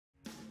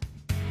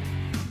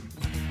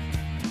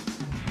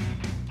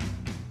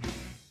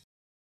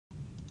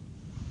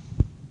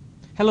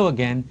Hello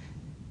again.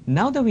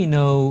 Now that we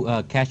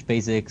know cache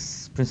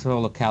basics, principal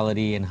of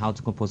locality, and how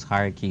to compose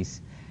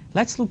hierarchies,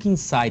 let's look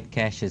inside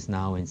caches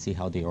now and see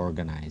how they're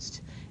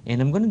organized.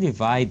 And I'm going to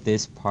divide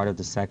this part of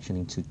the section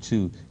into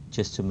two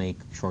just to make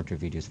shorter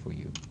videos for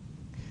you.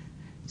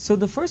 So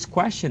the first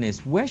question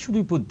is, where should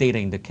we put data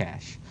in the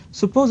cache?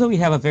 Suppose that we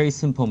have a very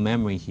simple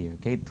memory here,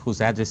 okay,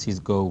 whose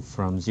addresses go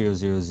from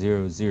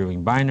 0000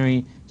 in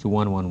binary to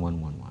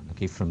 11111,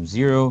 okay, from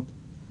 0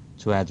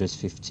 to address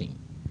 15.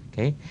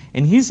 Okay?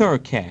 And here's our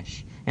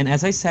cache. And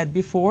as I said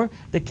before,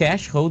 the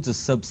cache holds a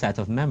subset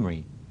of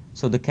memory.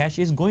 So the cache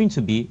is going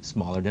to be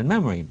smaller than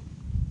memory. In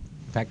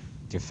fact,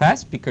 they're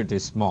fast because they're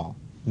small.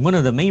 One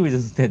of the main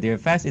reasons that they're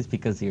fast is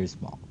because they're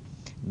small.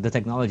 The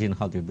technology and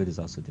how they're built is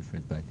also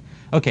different. But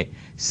okay,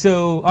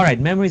 so all right,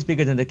 memory is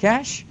bigger than the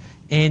cache,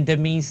 and that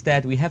means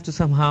that we have to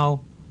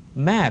somehow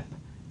map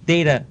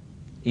data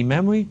in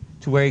memory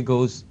to where it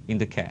goes in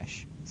the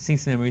cache.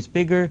 Since memory is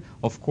bigger,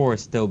 of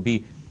course, there'll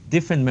be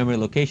different memory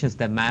locations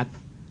that map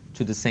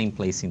to the same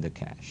place in the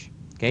cache.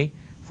 Okay?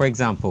 For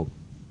example,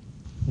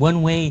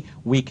 one way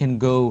we can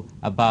go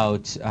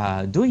about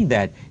doing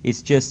that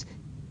is just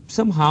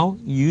somehow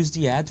use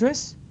the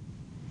address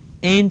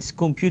and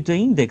compute the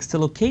index, the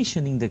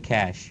location in the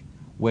cache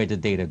where the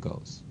data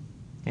goes.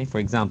 Okay? For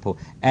example,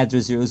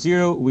 address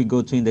 00, we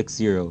go to index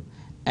 0.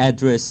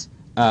 Address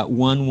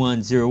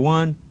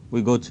 1101,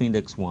 we go to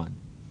index 1.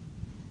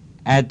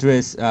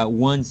 Address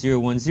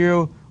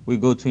 1010, we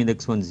go to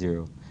index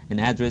 10. And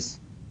address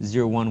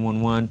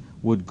 0111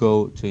 would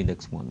go to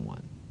index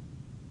 11.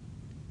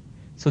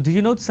 So did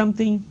you notice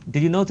something?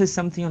 Did you notice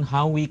something on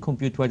how we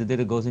compute where the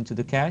data goes into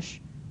the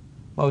cache?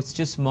 Well, it's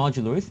just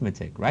modular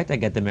arithmetic, right? I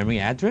get the memory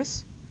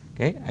address,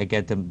 okay? I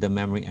get the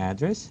memory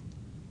address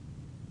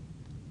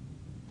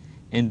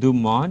and do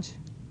mod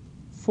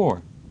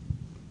 4,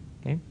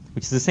 okay?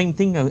 Which is the same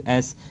thing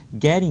as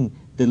getting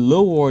the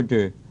low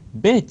order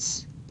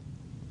bits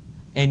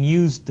and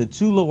use the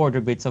two low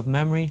order bits of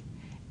memory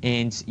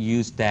and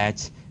use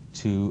that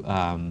to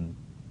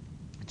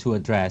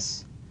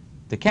address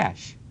the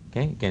cache.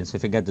 Okay, again, so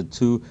if I get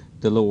the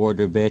low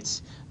order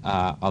bits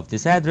of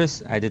this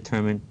address, I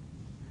determine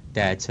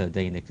that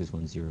the index is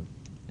 10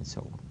 and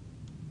so on.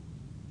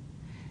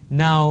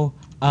 Now,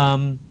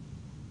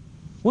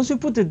 once we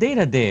put the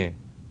data there,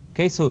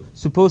 okay, so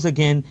suppose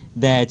again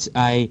that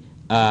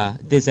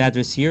this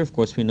address here, of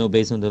course we know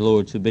based on the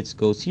lower two bits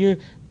goes here,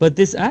 but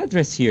this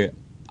address here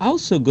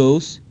also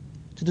goes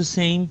to the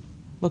same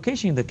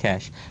location in the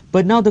cache.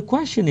 But now the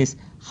question is,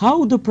 how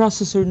would the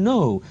processor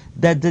know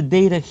that the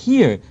data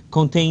here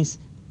contains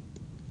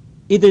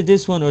either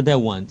this one or that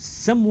one?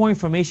 Some more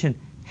information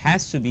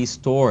has to be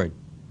stored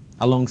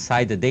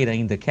alongside the data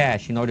in the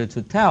cache in order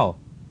to tell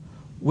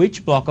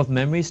which block of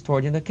memory is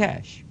stored in the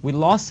cache. We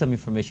lost some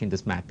information in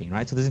this mapping,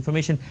 right? So this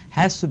information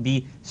has to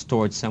be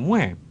stored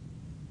somewhere.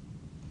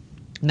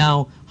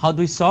 Now, how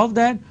do we solve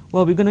that?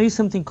 Well, we're going to use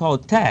something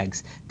called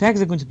tags.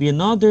 Tags are going to be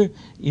another,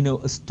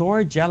 a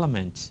storage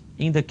element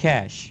in the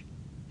cache.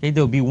 Okay,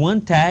 there'll be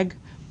one tag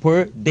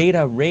per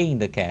data array in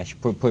the cache,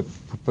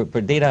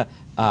 per data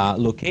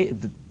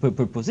per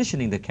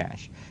position in the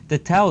cache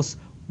that tells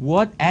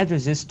what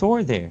address is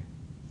stored there.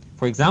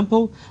 For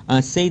example,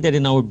 say that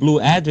in our blue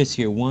address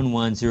here,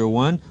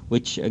 1101,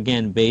 which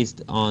again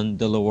based on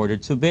the low order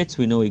 2 bits,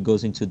 we know it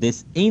goes into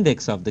this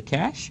index of the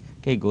cache.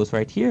 Okay, it goes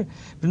right here.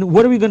 But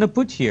what are we going to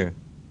put here?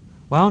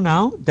 Well,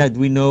 now that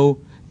we know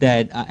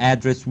that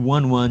address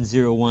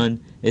 1101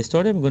 is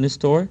stored, I'm going to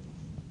store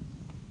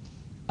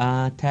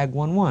tag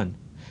 11.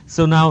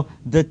 So now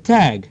the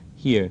tag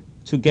here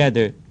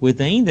together with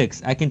the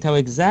index, I can tell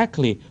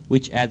exactly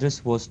which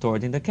address was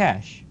stored in the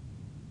cache.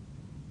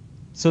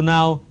 So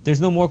now there's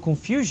no more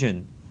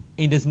confusion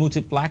in this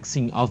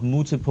multiplexing of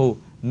multiple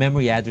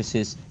memory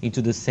addresses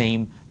into the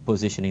same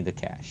position in the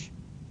cache.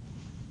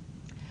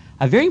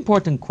 A very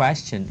important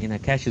question in a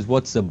cache is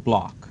what's a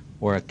block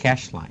or a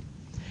cache line?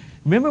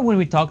 Remember when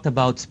we talked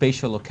about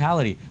spatial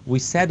locality, we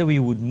said that we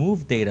would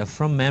move data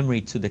from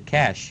memory to the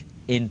cache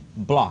in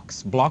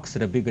blocks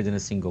that are bigger than a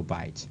single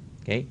byte.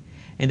 Okay?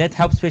 And that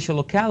helps spatial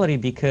locality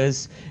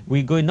because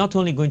we're not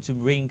only going to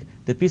bring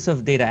the piece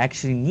of data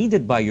actually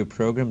needed by your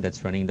program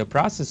that's running the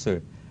processor,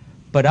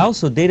 but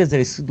also data that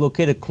is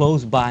located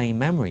close by in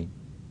memory.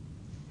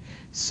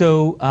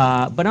 So,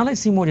 but now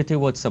let's see more detail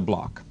what's a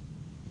block.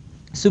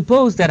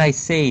 Suppose that I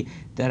say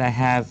that I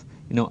have,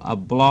 a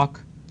block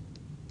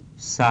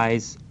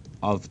size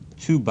of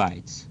 2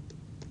 bytes.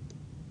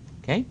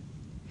 Okay?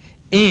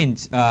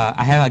 And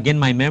I have, again,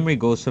 my memory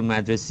goes from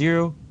address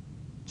 0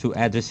 to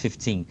address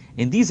 15.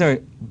 And these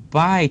are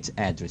byte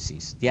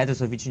addresses, the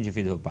address of each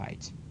individual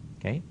byte.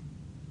 Okay?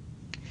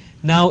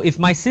 Now, if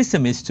my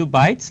system is 2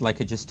 bytes,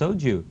 like I just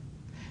told you,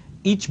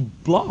 each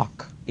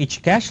block,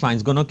 each cache line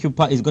is going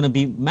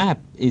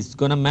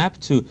to map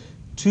to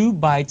 2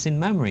 bytes in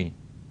memory.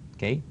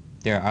 Okay?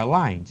 They're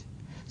aligned.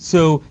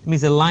 So it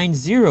means that line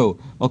 0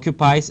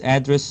 occupies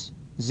address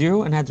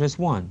 0 and address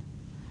 1.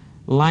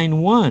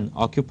 Line 1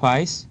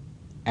 occupies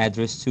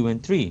address 2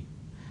 and 3.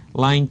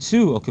 Line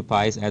 2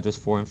 occupies address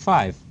 4 and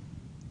 5,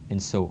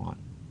 and so on.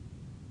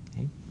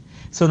 Okay?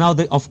 So now,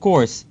 of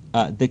course,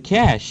 the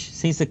cache,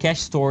 since the cache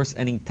stores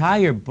an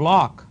entire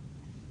block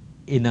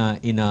in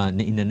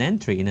an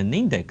entry, in an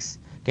index,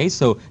 okay,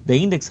 so the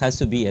index has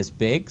to be as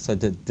big, so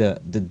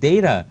the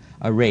data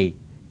array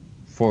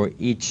for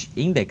each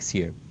index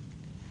here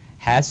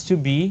has to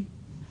be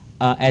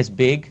as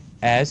big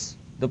as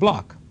the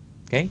block,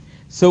 okay?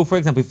 So for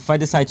example, if I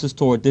decide to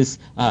store this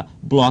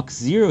block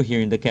 0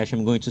 here in the cache,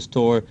 I'm going to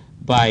store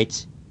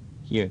byte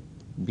here,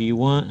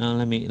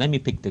 B1, let me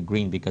pick the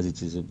green because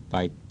it is a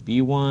byte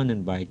B1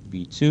 and byte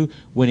B2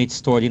 when it's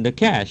stored in the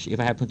cache. If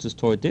I happen to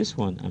store this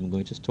one, I'm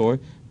going to store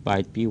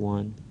byte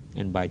B1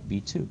 and byte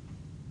B2.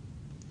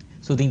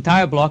 So the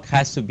entire block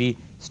has to be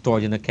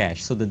stored in the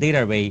cache. So the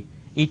data array,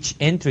 each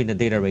entry in the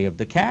data array of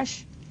the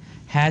cache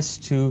has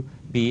to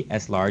be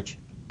as large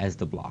as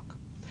the block.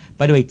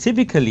 By the way,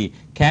 typically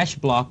cache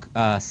block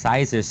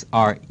sizes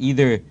are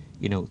either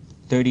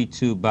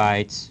 32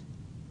 bytes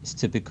is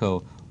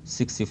typical,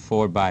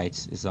 64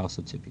 bytes is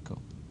also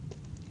typical.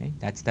 Okay,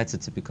 that's a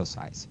typical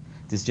size.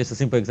 This is just a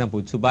simple example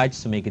with 2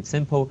 bytes to make it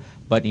simple,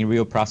 but in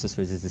real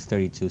processors this is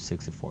 32,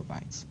 64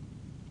 bytes.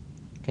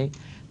 Okay,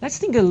 let's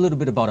think a little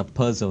bit about a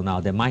puzzle now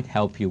that might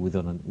help you with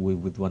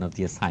one of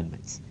the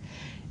assignments.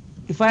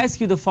 If I ask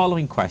you the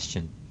following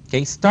question,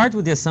 okay, start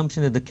with the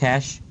assumption that the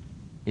cache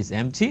is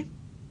empty,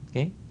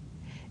 okay,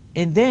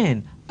 and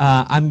then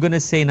I'm going to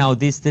say now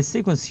this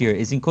sequence here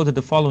is encoded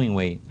the following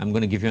way. I'm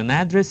going to give you an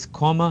address,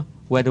 comma,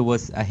 whether it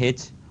was a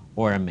hit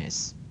or a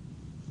miss.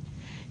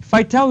 If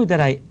I tell you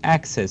that I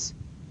access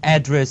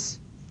address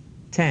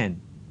 10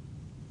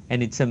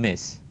 and it's a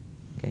miss,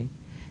 okay,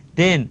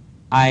 then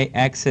I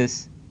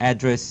access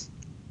address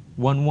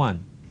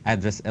 11,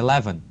 address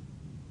 11,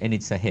 and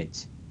it's a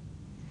hit.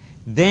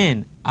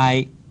 Then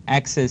I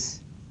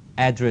access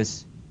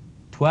address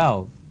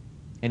 12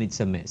 and it's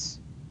a miss.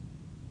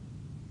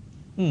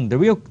 The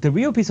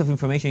real piece of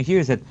information here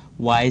is that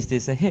why is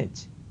this a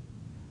hit?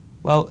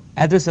 Well,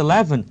 address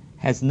 11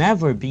 has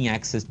never been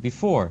accessed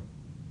before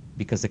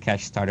because the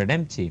cache started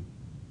empty.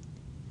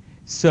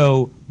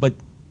 So, but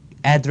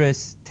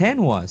address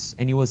 10 was,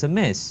 and it was a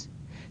miss.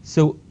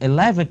 So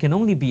 11 can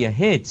only be a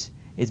hit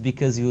is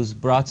because it was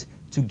brought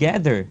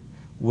together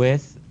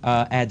with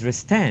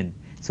address 10.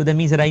 So that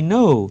means that I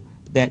know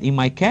that in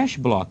my cache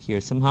block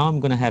here, somehow I'm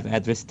going to have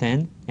address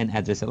 10 and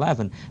address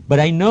 11. But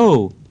I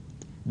know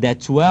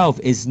that 12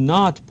 is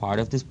not part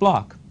of this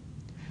block.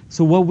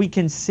 So what we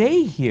can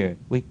say here,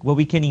 what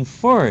we can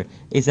infer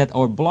is that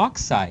our block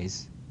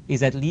size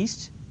is at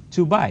least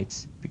 2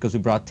 bytes because we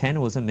brought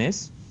 10 was a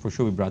miss, for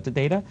sure we brought the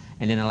data,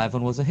 and then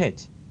 11 was a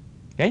hit.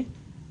 Okay?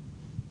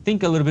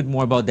 Think a little bit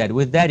more about that.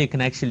 With that, you can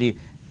actually,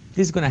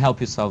 this is going to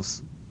help you solve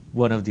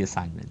one of the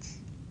assignments.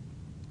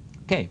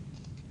 Okay,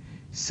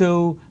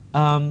 so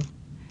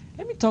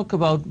let me talk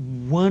about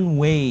one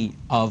way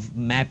of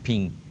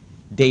mapping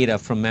data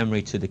from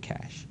memory to the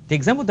cache. The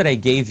example that I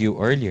gave you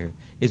earlier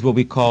is what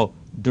we call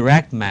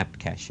direct mapped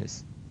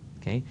caches.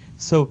 Okay,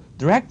 so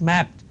direct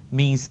mapped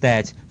means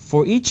that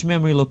for each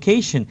memory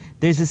location,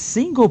 there's a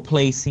single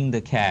place in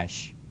the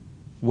cache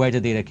where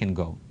the data can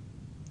go.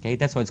 Okay,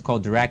 that's why it's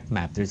called direct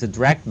map. There's a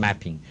direct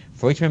mapping.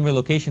 For each memory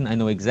location, I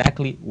know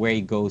exactly where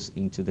it goes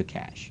into the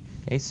cache.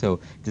 Okay,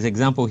 so this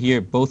example here,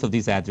 both of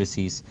these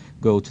addresses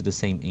go to the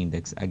same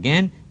index.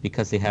 Again,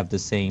 because they have the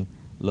same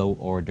low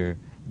order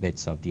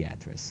bits of the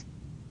address.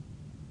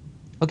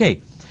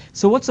 Okay,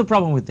 so what's the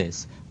problem with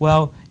this?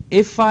 Well,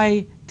 if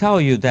I tell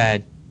you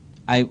that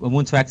I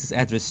want to access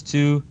address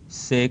 2,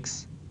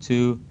 6,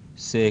 2,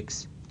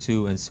 6,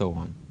 2, and so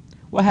on,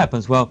 what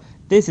happens? Well,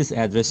 this is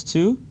address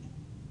 2,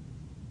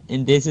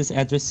 and this is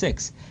address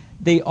 6.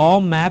 They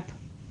all map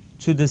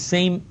to the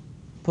same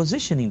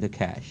position in the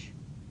cache.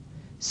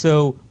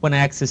 So when I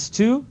access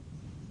 2,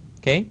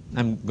 okay,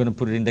 I'm going to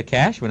put it in the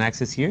cache. When I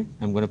access here,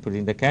 I'm going to put it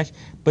in the cache.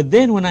 But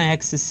then when I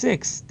access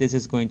 6, this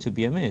is going to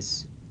be a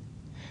miss.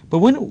 But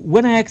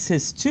when I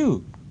access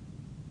 2,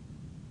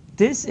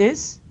 this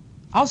is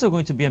also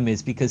going to be a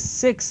miss because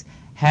 6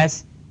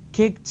 has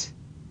kicked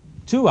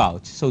 2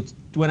 out. So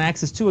when I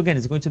access 2 again,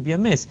 it's going to be a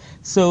miss.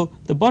 So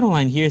the bottom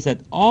line here is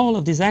that all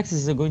of these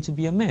accesses are going to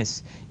be a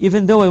miss,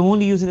 even though I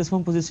only use it as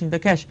one position in the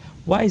cache.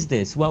 Why is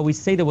this? Well, we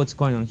say that what's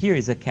going on here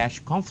is a cache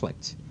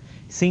conflict.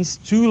 Since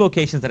 2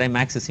 locations that I'm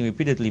accessing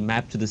repeatedly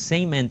map to the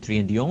same entry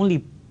and the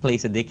only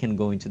place that they can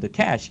go into the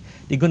cache,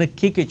 they're going to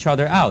kick each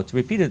other out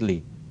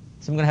repeatedly.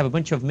 So I'm going to have a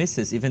bunch of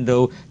misses, even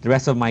though the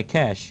rest of my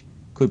cache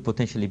could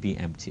potentially be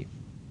empty.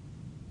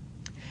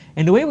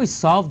 And the way we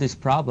solve this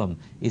problem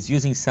is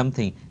using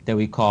something that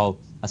we call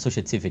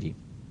associativity.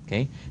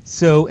 Okay?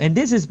 So, and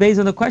this is based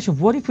on the question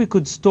of what if we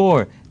could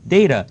store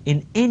data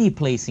in any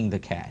place in the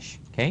cache?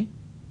 Okay?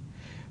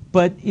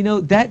 But you know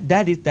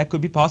that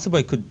could be possible.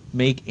 It could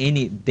make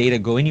any data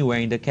go anywhere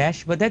in the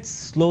cache, but that's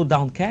slow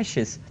down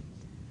caches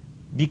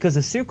because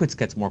the circuits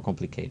gets more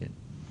complicated.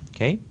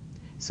 Okay?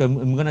 So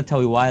I'm going to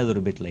tell you why a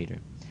little bit later.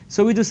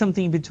 So we do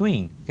something in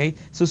between. Okay?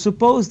 So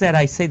suppose that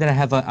I say that I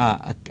have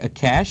a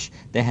cache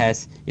that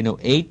has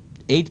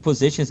 8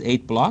 positions,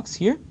 8 blocks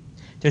here.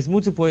 There's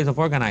multiple ways of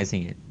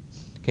organizing it.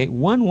 Okay,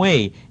 one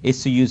way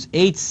is to use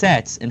 8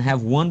 sets and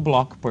have one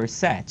block per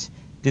set.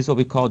 This is what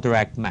we call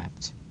direct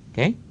mapped.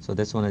 Okay, so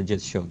that's one I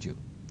just showed you,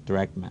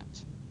 direct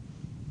mapped.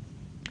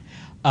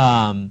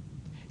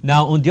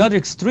 Now on the other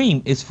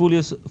extreme is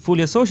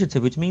fully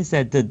associative, which means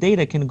that the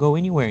data can go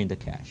anywhere in the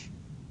cache.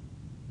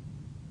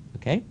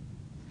 Okay,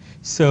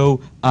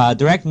 so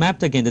direct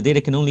mapped, again, the data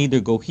can only either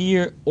go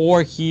here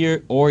or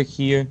here or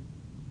here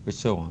or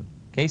so on.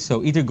 Okay,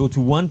 so either go to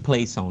one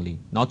place only,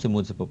 not to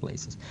multiple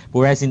places.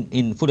 Whereas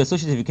in fully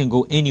associative, you can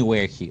go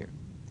anywhere here.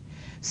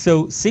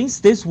 So since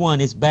this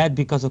one is bad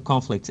because of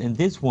conflicts and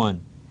this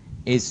one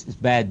is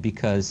bad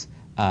because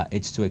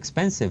it's too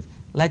expensive,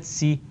 let's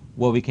see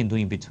what we can do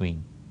in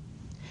between.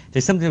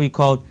 There's something we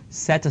call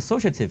set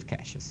associative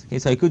caches. Okay,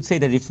 so I could say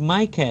that if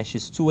my cache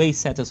is 2A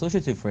set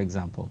associative, for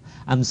example,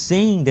 I'm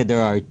saying that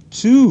there are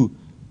 2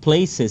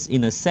 places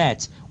in a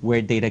set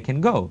where data can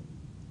go.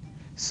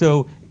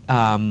 So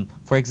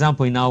for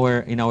example, in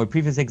our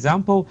previous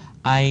example,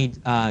 I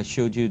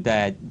showed you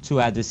that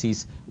 2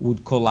 addresses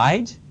would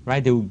collide,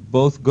 right? They would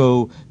both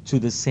go to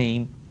the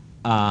same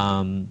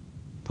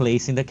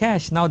place in the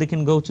cache. Now they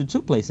can go to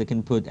 2 places. They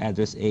can put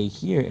address A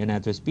here and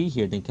address B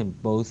here. They can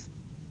both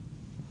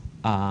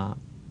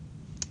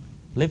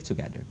live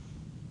together.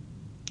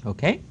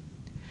 Okay?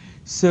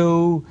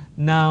 So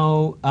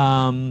now,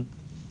 and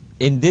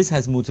this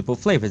has multiple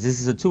flavors.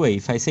 This is a 2-way.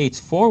 If I say it's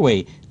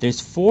 4-way,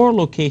 there's 4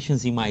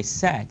 locations in my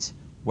set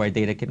where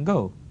data can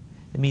go.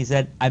 It means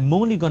that I'm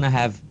only going to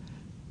have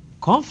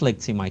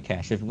conflicts in my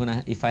cache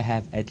if I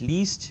have at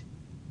least,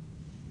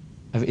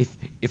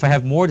 if I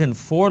have more than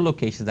 4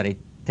 locations that I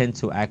tend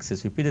to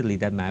access repeatedly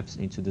that maps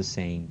into the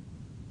same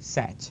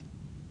set.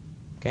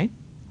 Okay?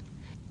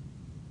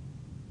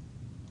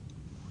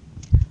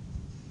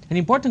 An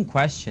important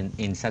question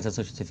in set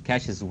associative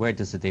cache is where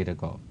does the data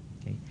go?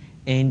 Okay?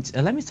 And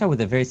let me start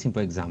with a very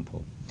simple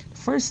example.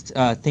 First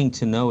thing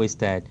to know is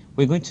that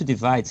we're going to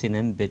divide, say, an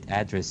n-bit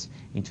address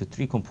into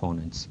 3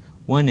 components.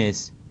 One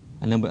is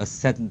a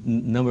set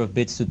number of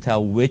bits to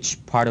tell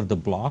which part of the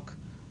block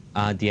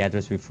the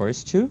address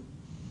refers to,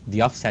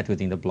 the offset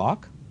within the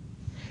block.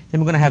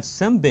 Then we're going to have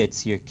some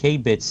bits here, k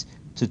bits,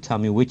 to tell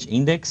me which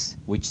index,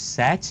 which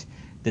set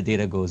the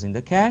data goes in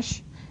the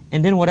cache.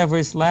 And then whatever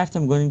is left,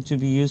 I'm going to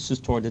be used to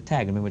store the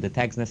tag. Remember, the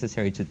tag is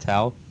necessary to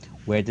tell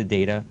where the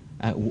data,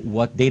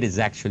 what data is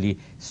actually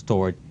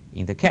stored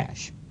in the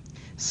cache.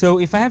 So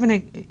if I have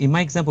in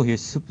my example here,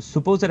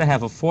 suppose that I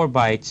have a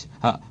 4-byte,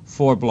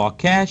 4-block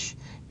cache,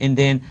 and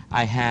then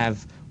I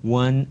have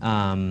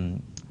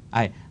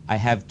I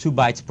have 2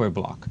 bytes per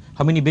block.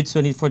 How many bits do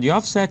I need for the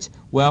offset?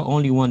 Well,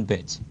 only 1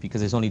 bit,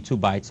 because there's only 2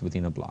 bytes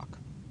within a block.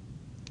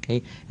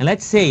 Okay, and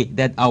let's say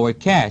that our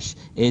cache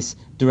is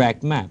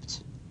direct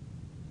mapped.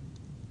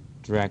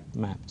 Direct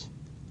mapped.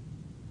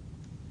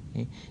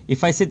 Okay.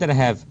 If I say that I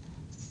have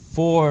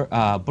 4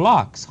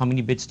 blocks, how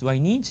many bits do I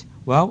need?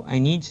 Well, I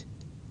need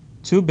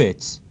 2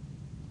 bits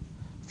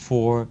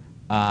for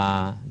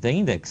the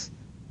index.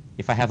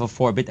 If I have a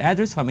 4-bit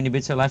address, how many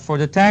bits are left for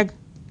the tag?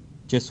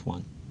 Just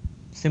 1.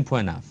 Simple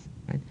enough.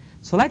 Right?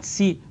 So let's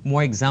see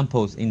more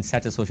examples in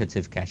set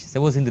associative caches.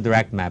 That was in the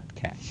direct map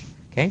cache.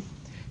 Okay.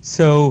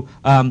 So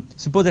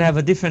suppose that I have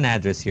a different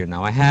address here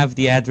now. I have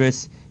the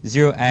address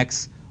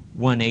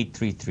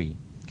 0x1833.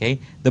 Okay,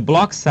 the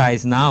block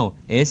size now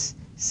is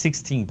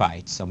 16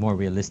 bytes, a more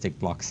realistic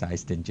block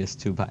size than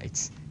just 2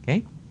 bytes.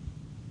 Okay,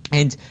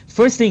 and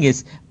first thing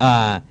is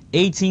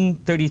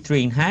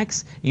 1833 in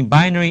hex. In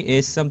binary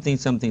is something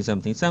something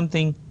something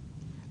something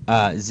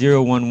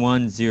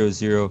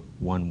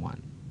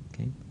 0110011.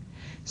 Okay,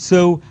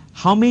 so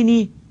how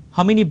many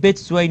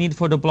bits do I need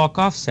for the block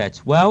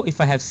offset? Well, if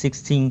I have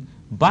 16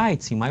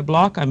 bytes in my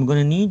block, I'm going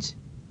to need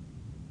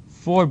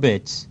 4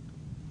 bits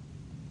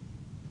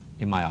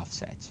in my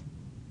offset.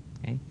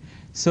 Okay?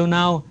 So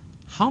now,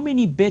 how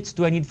many bits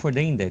do I need for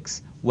the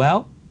index?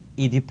 Well,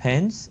 it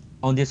depends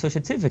on the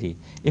associativity.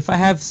 If I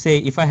have, say,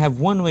 if I have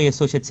one-way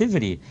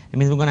associativity, it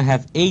means we're going to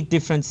have 8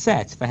 different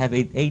sets. If I have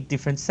eight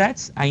different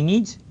sets, I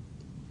need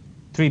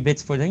 3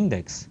 bits for the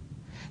index.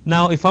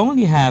 Now, if I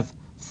only have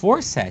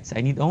 4 sets, I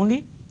need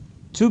only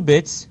 2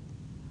 bits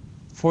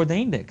for the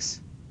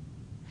index.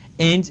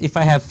 And if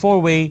I have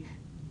 4-way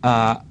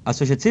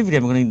associativity,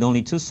 I'm going to need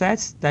only 2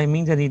 sets. That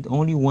means I need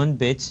only 1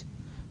 bit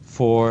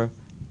for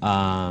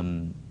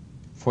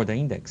the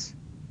index.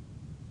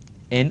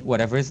 And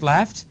whatever is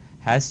left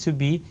has to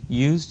be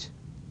used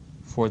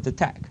for the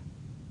tag.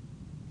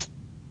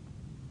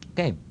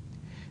 Okay.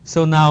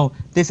 So now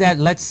this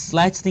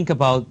let's think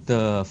about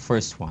the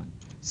first one.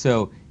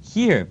 So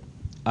here,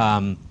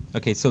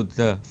 okay. So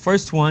the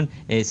first one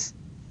is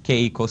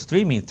k equals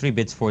 3, means 3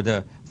 bits for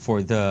the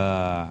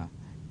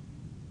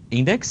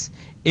index.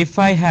 If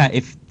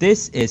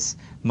this is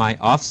my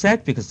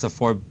offset, because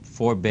it's a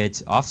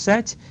 4-bit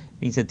offset,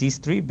 means that these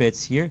 3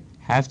 bits here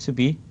have to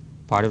be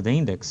part of the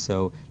index.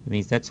 So it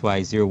means that's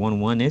why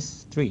 011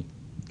 is 3.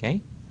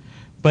 Okay.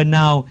 But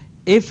now,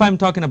 if I'm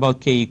talking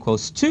about k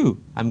equals 2,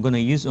 I'm going to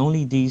use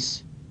only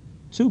these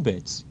 2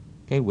 bits,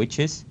 okay, which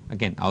is,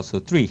 again, also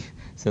 3.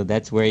 So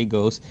that's where it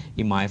goes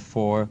in my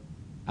 4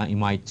 in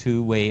my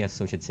two-way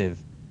associative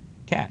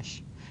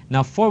cache.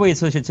 Now, four-way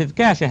associative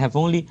cache, I have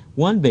only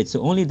one bit,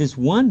 so only this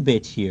one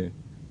bit here,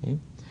 okay,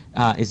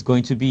 is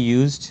going to be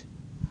used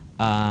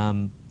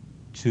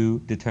to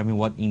determine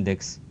what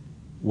index,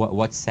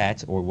 what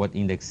set or what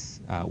index,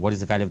 what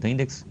is the value of the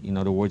index, in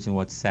other words, in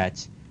what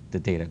set the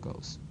data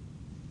goes.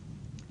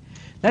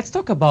 Let's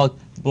talk about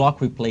block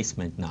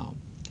replacement now.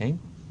 Okay,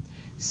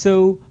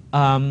 so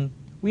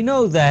we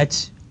know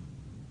that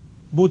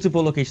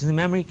multiple locations in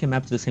memory can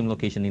map to the same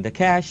location in the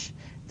cache.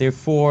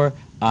 Therefore,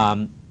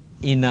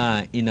 in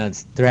a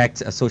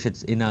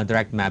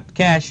direct map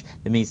cache,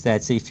 that means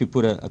that, say, if you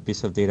put a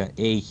piece of data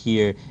A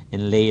here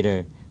and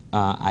later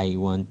I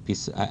want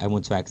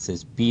to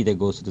access B that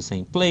goes to the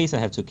same place, I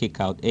have to kick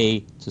out A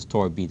to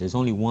store B. There's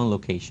only one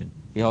location.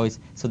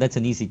 So that's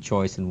an easy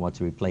choice in what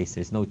to replace.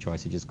 There's no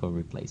choice. You just go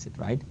replace it,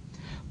 right?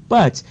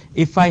 But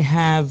if I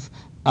have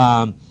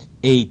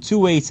a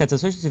two-way set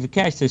associative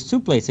cache, there's two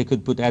places. I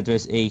could put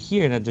address A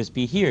here and address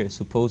B here.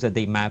 Suppose that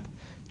they map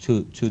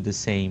to the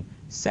same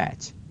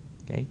set.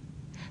 Okay.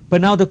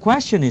 But now the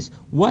question is,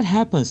 what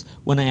happens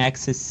when I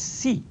access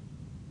C?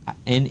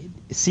 And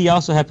C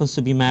also happens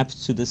to be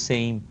mapped to the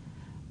same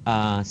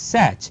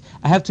set.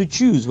 I have to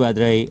choose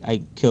whether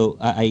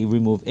I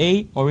remove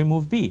A or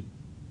remove B.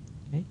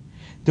 Okay?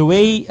 The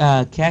way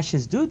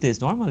caches do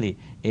this normally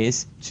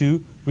is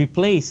to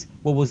replace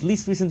what was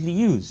least recently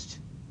used,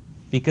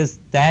 because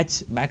that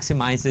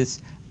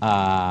maximizes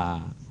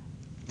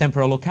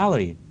temporal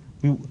locality.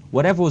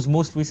 Whatever was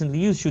most recently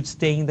used should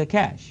stay in the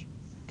cache.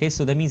 Okay,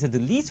 so that means that the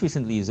least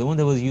recently used, the one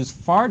that was used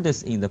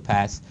farthest in the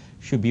past,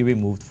 should be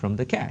removed from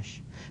the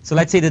cache. So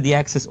let's say that the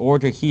access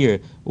order here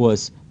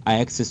was I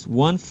accessed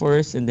 1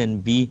 first and then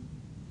B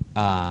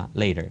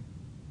later.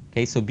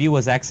 Okay, so B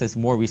was accessed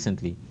more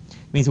recently.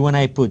 It means when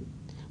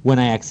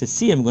I access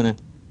C, I'm going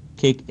to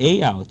kick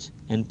A out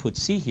and put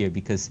C here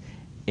because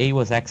A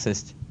was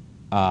accessed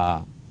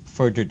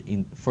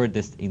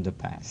furthest in the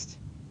past.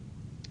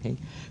 Okay,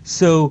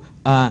 so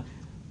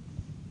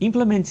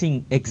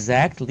implementing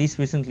exact least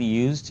recently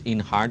used in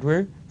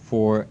hardware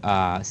for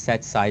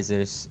set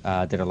sizes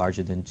that are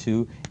larger than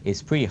 2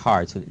 is pretty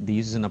hard. So they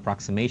use an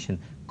approximation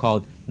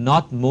called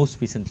not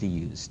most recently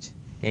used.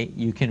 Okay,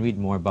 you can read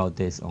more about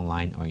this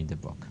online or in the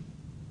book.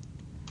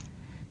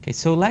 Okay,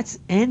 so let's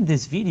end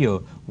this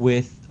video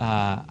with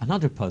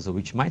another puzzle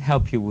which might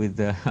help you with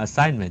the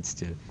assignments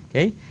too.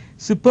 Okay,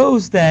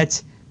 suppose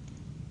that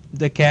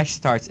the cache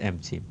starts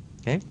empty.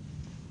 Okay,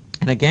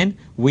 and again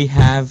we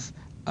have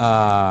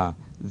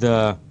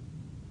the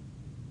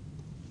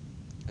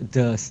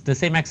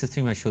same access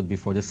stream I showed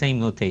before, the same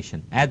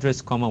notation,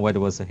 address, comma, whether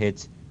it was a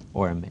hit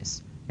or a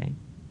miss. Okay,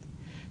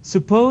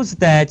 suppose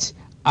that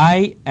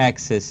I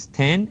access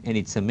 10 and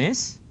it's a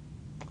miss.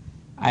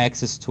 I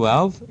access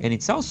 12 and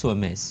it's also a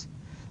miss.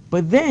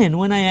 But then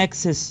when I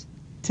access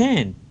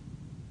 10, it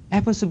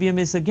happens to be a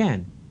miss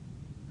again.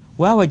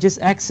 Well, I just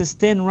accessed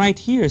 10 right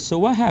here, so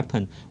what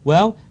happened?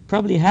 Well,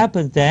 probably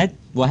happened that,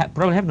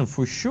 probably happened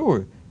for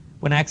sure,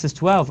 when I access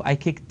 12, I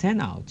kicked 10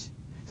 out.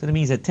 So that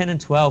means that 10 and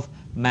 12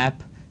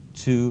 map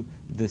to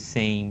the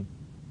same,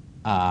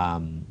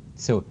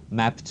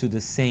 map to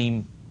the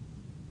same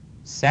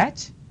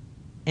set,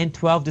 and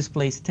 12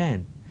 displays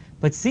 10.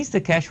 But since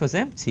the cache was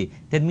empty,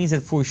 that means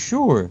that for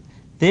sure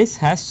this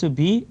has to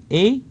be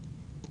a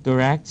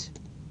direct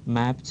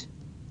mapped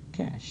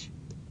cache.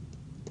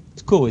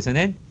 It's cool, isn't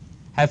it?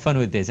 Have fun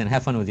with this and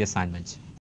have fun with the assignment.